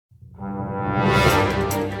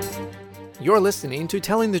You're listening to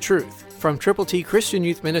Telling the Truth from Triple T Christian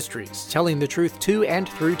Youth Ministries, telling the truth to and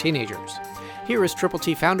through teenagers. Here is Triple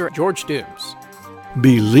T founder George Dooms.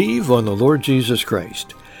 Believe on the Lord Jesus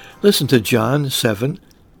Christ. Listen to John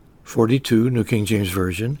 7:42, New King James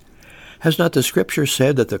Version. Has not the Scripture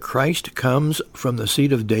said that the Christ comes from the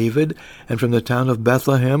seed of David and from the town of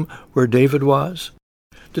Bethlehem where David was?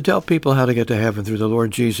 To tell people how to get to heaven through the Lord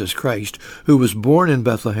Jesus Christ, who was born in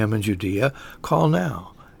Bethlehem in Judea, call now,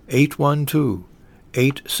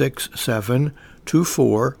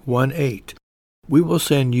 812-867-2418. We will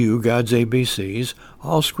send you God's ABCs,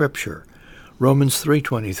 all Scripture, Romans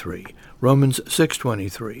 3:23, Romans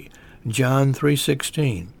 6:23, John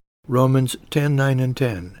 3:16, Romans 10:9 and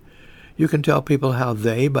 10. You can tell people how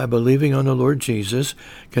they, by believing on the Lord Jesus,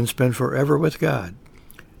 can spend forever with God.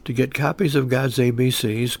 To get copies of God's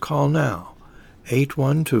ABCs, call now,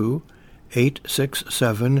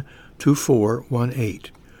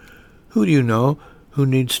 812-867-2418. Who do you know who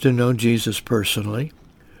needs to know Jesus personally?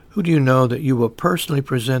 Who do you know that you will personally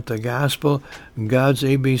present the gospel and God's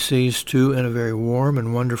ABCs to in a very warm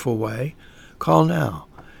and wonderful way? Call now,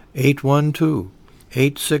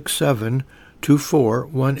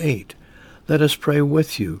 812-867-2418. Let us pray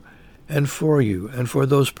with you and for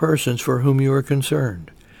those persons for whom you are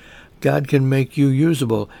concerned. God can make you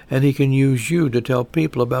usable, and He can use you to tell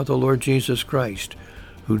people about the Lord Jesus Christ,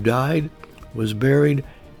 who died, was buried,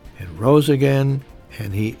 and rose again,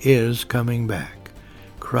 and He is coming back.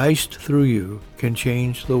 Christ, through you, can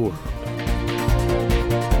change the world.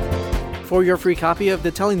 For your free copy of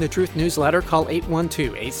the Telling the Truth newsletter, call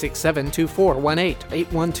 812-867-2418,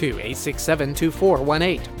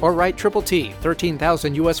 812-867-2418, or write Triple T,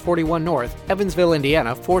 13,000 U.S. 41 North, Evansville,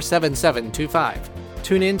 Indiana, 47725.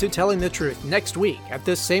 Tune in to Telling the Truth next week at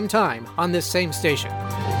this same time on this same station.